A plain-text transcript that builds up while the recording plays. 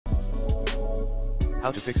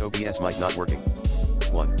How to fix OBS mic not working.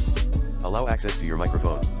 1. Allow access to your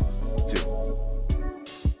microphone. 2.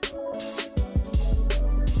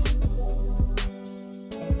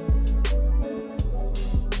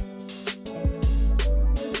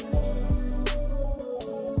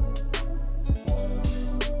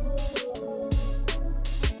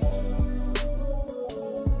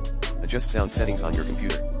 Adjust sound settings on your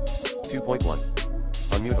computer. 2.1.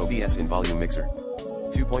 Unmute OBS in volume mixer.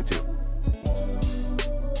 2.2.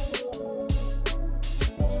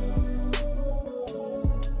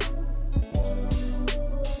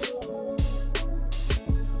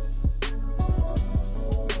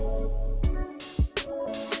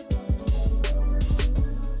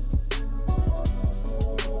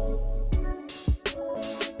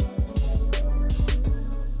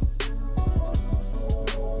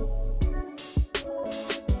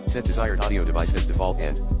 Set desired audio device as default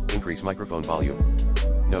and increase microphone volume.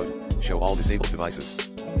 Note, show all disabled devices.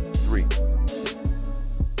 3.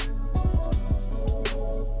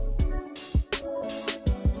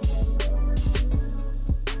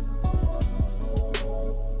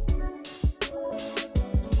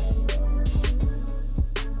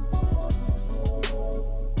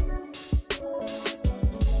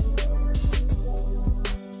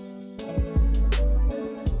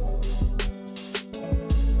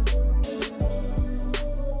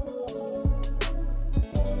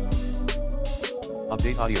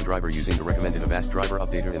 Update audio driver using the recommended OBS driver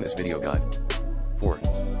updater in this video guide. 4.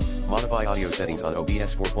 Modify audio settings on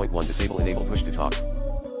OBS 4.1. Disable enable push to talk.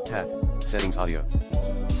 Path, settings audio.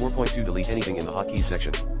 4.2 Delete anything in the hotkeys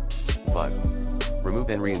section. 5. Remove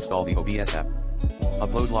and reinstall the OBS app.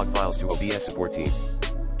 Upload log files to OBS support team.